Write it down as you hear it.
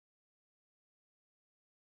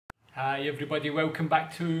Hi everybody, welcome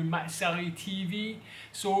back to Matt Sally TV.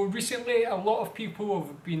 So recently a lot of people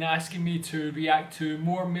have been asking me to react to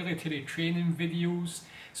more military training videos,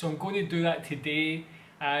 so I'm going to do that today.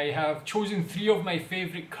 I have chosen 3 of my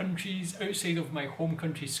favourite countries outside of my home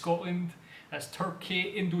country Scotland. That's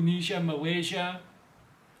Turkey, Indonesia, Malaysia,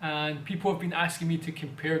 and people have been asking me to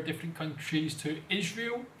compare different countries to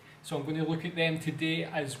Israel, so I'm going to look at them today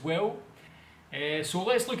as well. So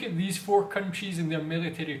let's look at these 4 countries and their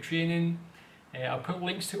military training. I'll put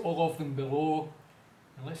links to all of them below.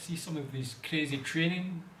 And let's see some of these crazy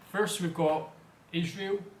training. First we've got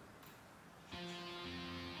Israel.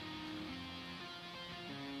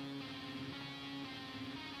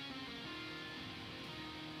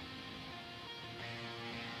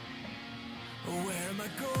 Where am I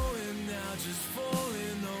going now? Just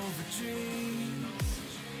falling over dreams.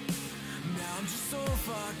 Now I'm just so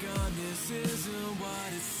far gone, this isn't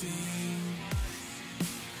what it seems.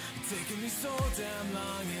 Taking me so damn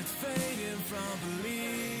long, it's fading from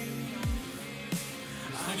belief.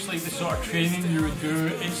 This looks like the sort of training you would do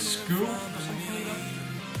in school or something like that.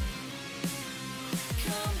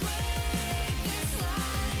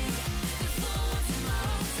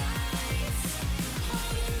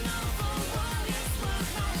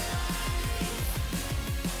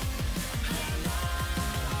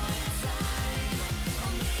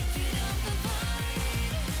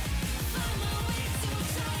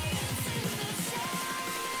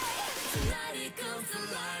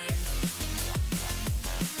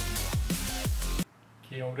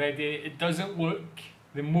 Okay, already it doesn't look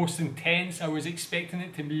the most intense. I was expecting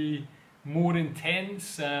it to be more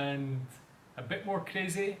intense and a bit more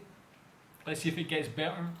crazy. Let's see if it gets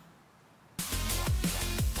better.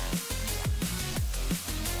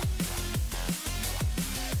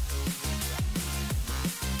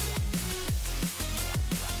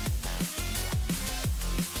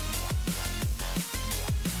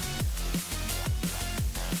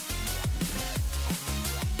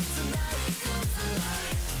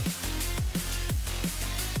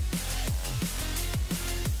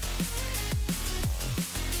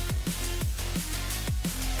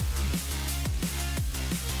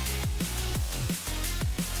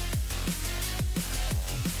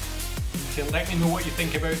 So let me know what you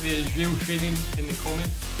think about the Israel training in the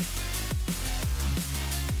comments.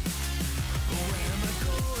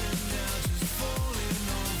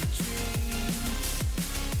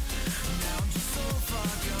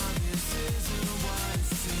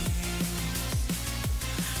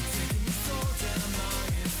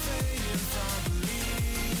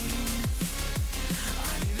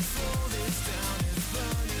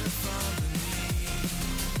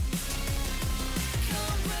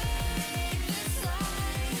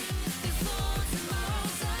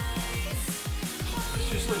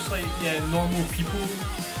 Just looks like normal people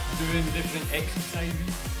doing different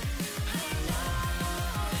exercises.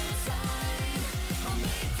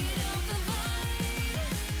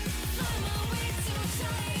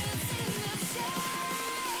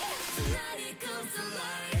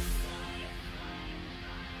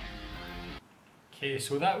 Okay,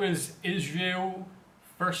 so that was Israel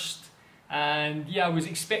first, and yeah, I was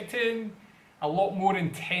expecting a lot more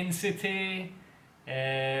intensity.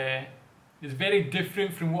 It's very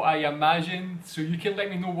different from what I imagined, so you can let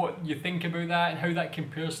me know what you think about that and how that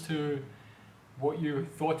compares to what you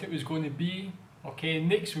thought it was going to be. Okay,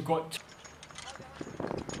 next we've got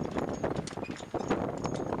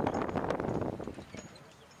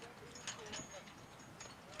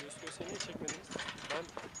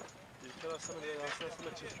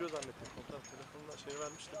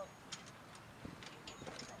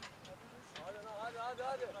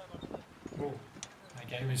oh, that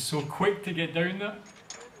guy was so quick to get down there.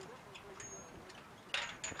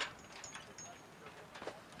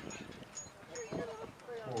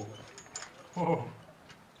 Oh. Oh.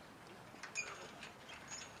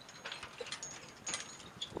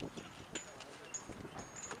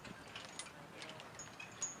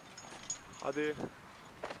 Hadi.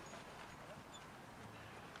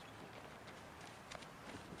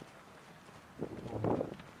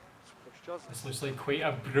 This looks like quite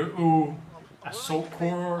a brutal assault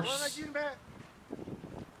course.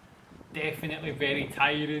 Definitely very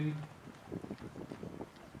tiring.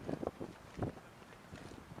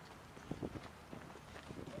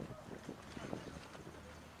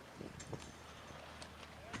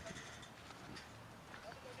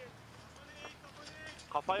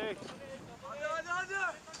 Kafaya ek. Hadi.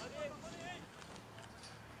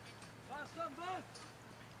 Bas lan bas.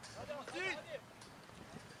 Hadi.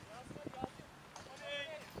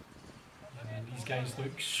 These guys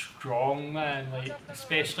look strong, man, like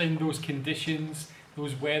especially in those conditions.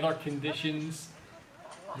 those weather conditions,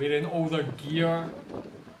 wearing all their gear.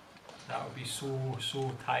 That would be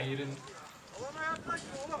so tiring.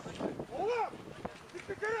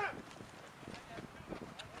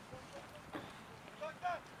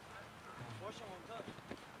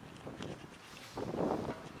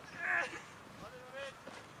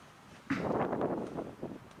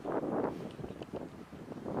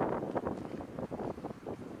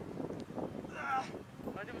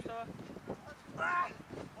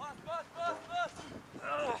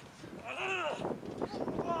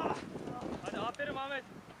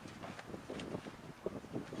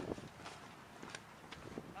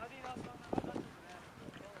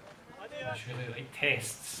 This really like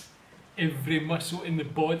tests every muscle in the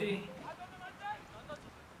body.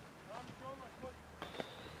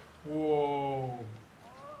 Whoa.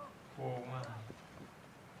 Whoa, man.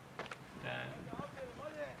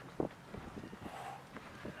 Damn.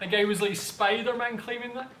 The guy was like Spider-Man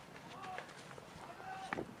climbing that.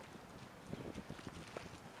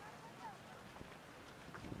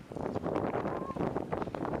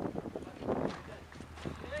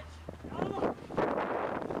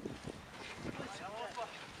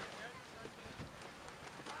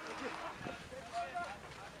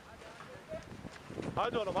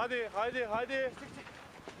 Hadi oğlum hadi. Hadi.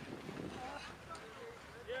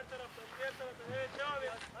 Diğer taraftan. Evet devam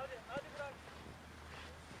et. Hadi bırak.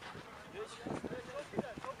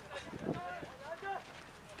 Çok güzel.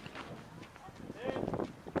 Evet.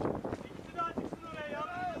 İkisi daha çıksın oraya.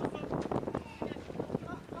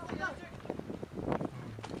 Yapmıyorsun.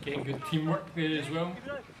 Getting good teamwork there as well.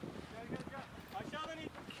 Aşağıdan in.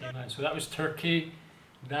 Okay, man, so that was Turkey.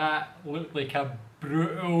 That looked like a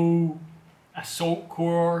brutal assault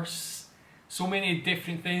course. So many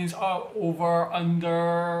different things, up, over,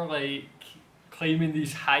 under, like climbing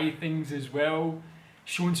these high things as well.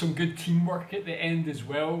 Showing some good teamwork at the end as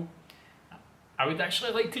well. I would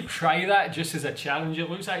actually like to try that just as a challenge. It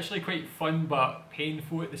looks actually quite fun but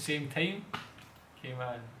painful at the same time. Okay,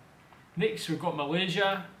 man. Next we've got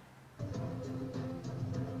Malaysia.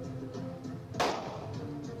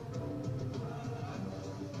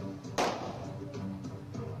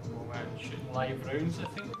 Shooting live rounds, I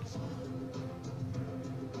think.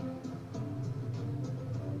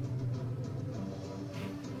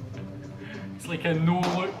 It's like a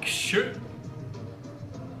no-look shoot.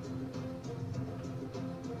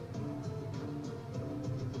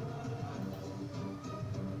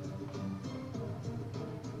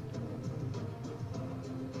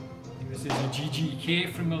 This is a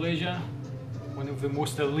GGK from Malaysia, one of the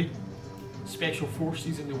most elite special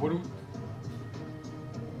forces in the world.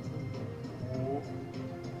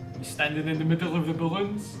 He's standing in the middle of the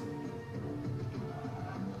balloons.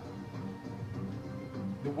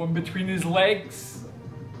 The one between his legs.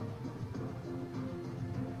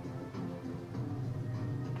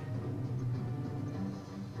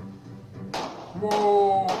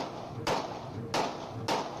 Whoa!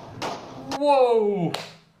 Whoa!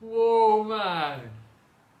 Whoa, man!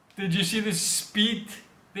 Did you see the speed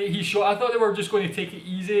that he shot? I thought they were just going to take it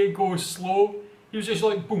easy, go slow. He was just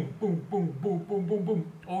like boom, boom, boom, boom, boom, boom,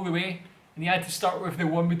 boom, all the way. And he had to start with the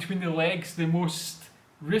one between the legs, the most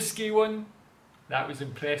risky one. That was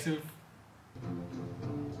impressive.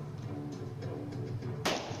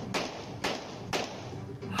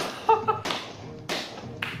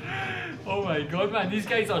 Oh my god, man, these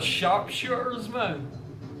guys are sharpshooters, man.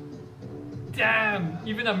 Damn,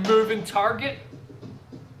 even a moving target.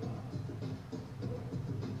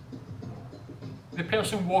 The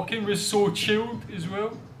person walking was so chilled as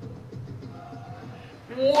well.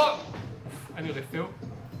 What? I nearly fell.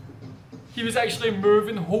 He was actually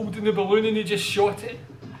moving, holding the balloon, and he just shot it.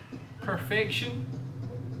 Perfection.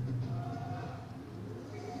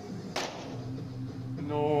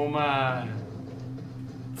 No, man.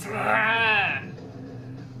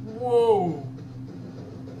 Whoa.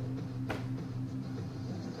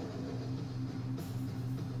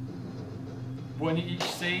 One at each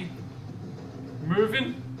side.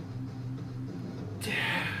 Moving.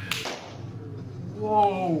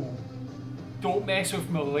 Whoa. Don't mess with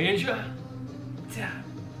Malaysia.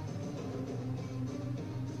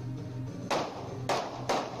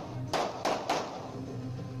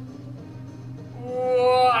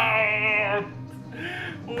 What?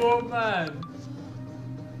 Oh man.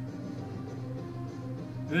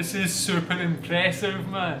 This is super impressive,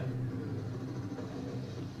 man.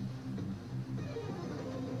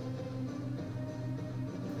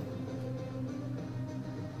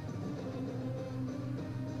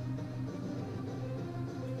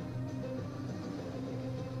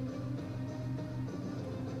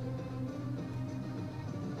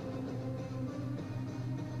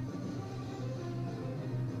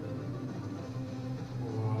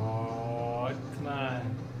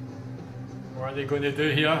 What are they going to do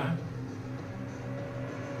here?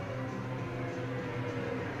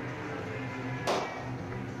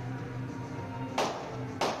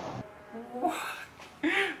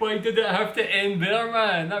 Why did it have to end there,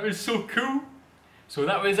 man? That was so cool. So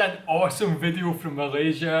that was an awesome video from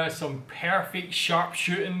Malaysia. Some perfect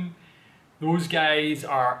sharpshooting. Those guys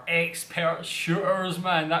are expert shooters,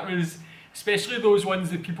 man. That was, especially those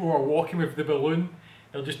ones that people were walking with the balloon.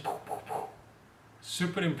 They're just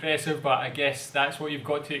super impressive, but I guess that's what you've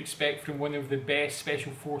got to expect from one of the best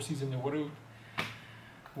special forces in the world.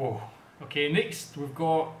 Whoa. Okay, next we've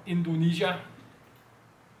got Indonesia.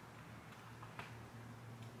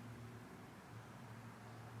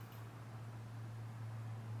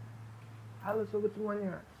 Halo sobat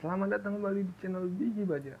semuanya, selamat datang kembali di channel Biji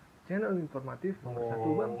Baja, channel informatif nomor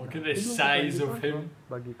 1 bangsa. Look at the size of him.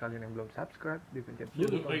 Bagi kalian yang belum subscribe, dipencet You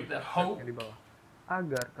look like the Hulk. di bawah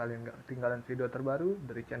agar kalian gak ketinggalan video terbaru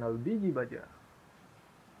dari channel Biji Baja.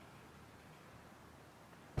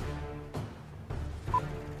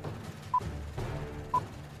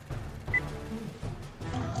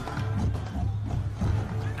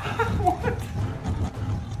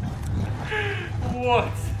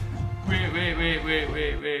 What? Wait,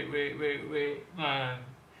 man.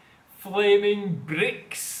 Flaming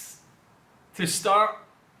bricks to start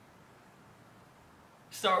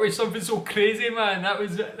with something so crazy, man. That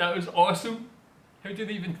was awesome. How did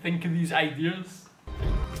they even think of these ideas?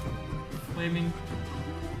 Flaming.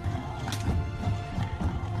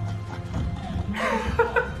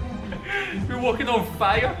 We're walking on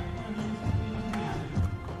fire.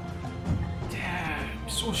 Damn,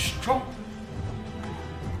 so strong.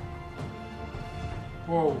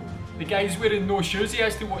 Whoa, the guy's wearing no shoes, he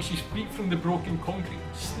has to watch his feet from the broken concrete.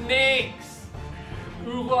 Snakes!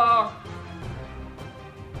 Hula!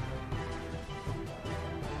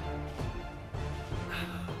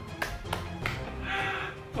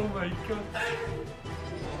 Oh my god.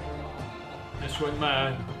 This one,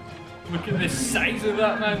 man. Look at the size of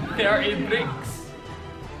that, man. 30 bricks.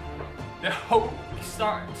 The Hulk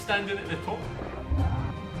standing at the top.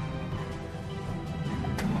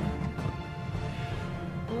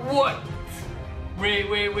 What? Wait.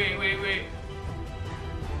 Wait,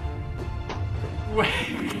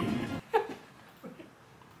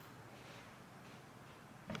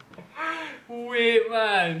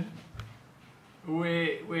 man.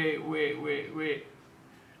 Wait.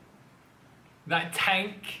 That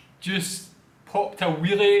tank just popped a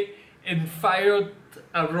wheelie and fired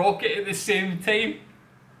a rocket at the same time.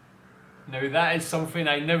 Now that is something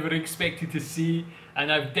I never expected to see,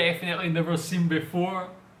 and I've definitely never seen before.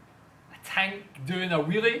 Tank doing a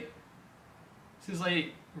wheelie. This is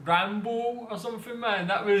like Rambo or something, man.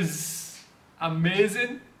 That was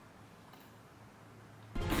amazing.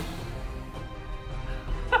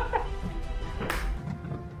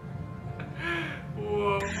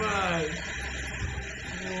 Whoa, man.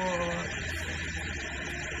 What?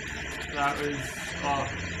 That was, oh.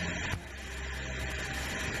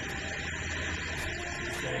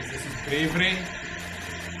 Guys, this is bravery.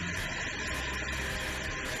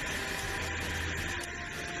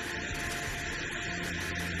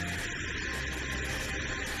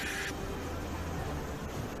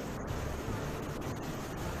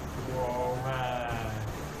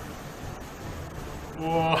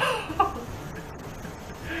 Whoa.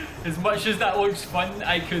 As much as that looks fun,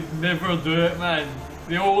 I could never do it, man.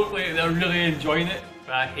 They all look like they're really enjoying it,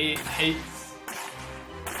 but I hate heights.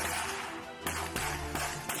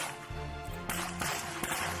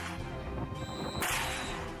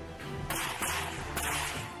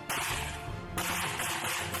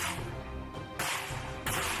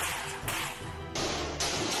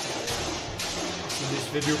 I've seen this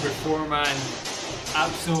video before, man.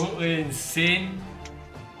 Absolutely insane.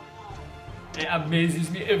 It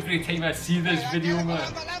amazes me every time I see this video,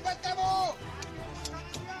 man.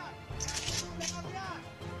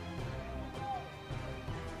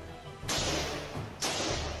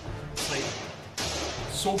 It's like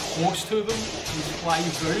so close to them, these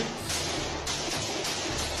live rounds.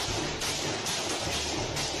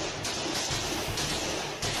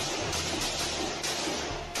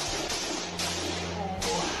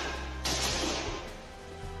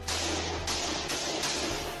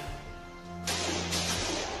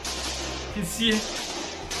 You can see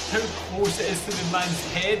how close it is to the man's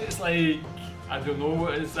head. It's like, I don't know,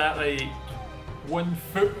 what is that, like 1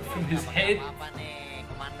 foot from his head?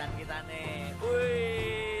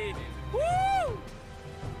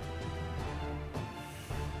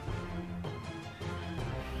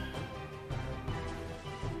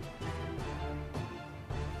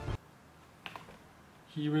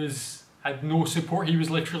 He was had no support. He was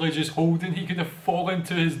literally just holding. He could have fallen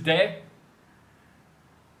to his death.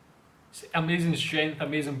 Amazing strength,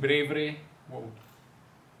 amazing bravery. Whoa.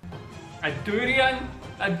 A durian!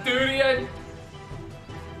 A durian!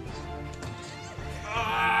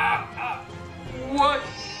 What?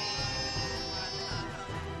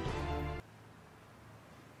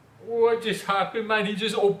 What just happened, man? He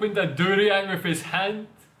just opened a durian with his hand.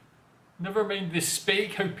 Never mind the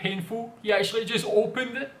spike, how painful. He actually just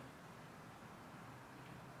opened it.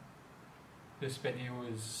 This video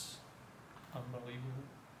is unbelievable.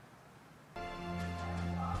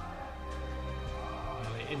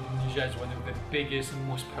 Indonesia is one of the biggest and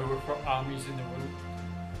most powerful armies in the world.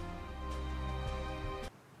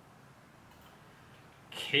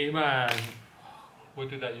 Okay, man. What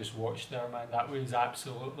did I just watch there, man? That was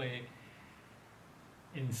absolutely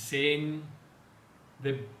insane.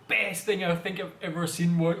 The best thing I think I've ever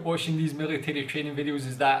seen watching these military training videos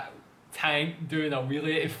is that tank doing a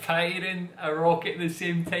wheelie and firing a rocket at the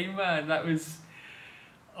same time, man. That was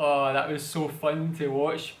so fun to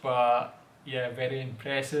watch, but yeah, very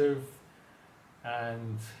impressive.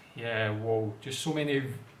 And yeah, whoa, just so many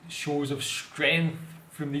shows of strength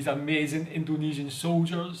from these amazing Indonesian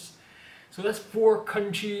soldiers. So that's 4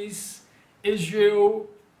 countries, Israel,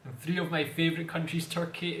 and 3 of my favourite countries,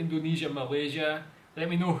 Turkey, Indonesia, Malaysia. Let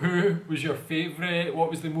me know who was your favourite, what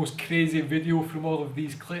was the most crazy video from all of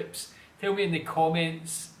these clips. Tell me in the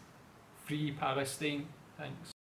comments. Free Palestine. Thanks.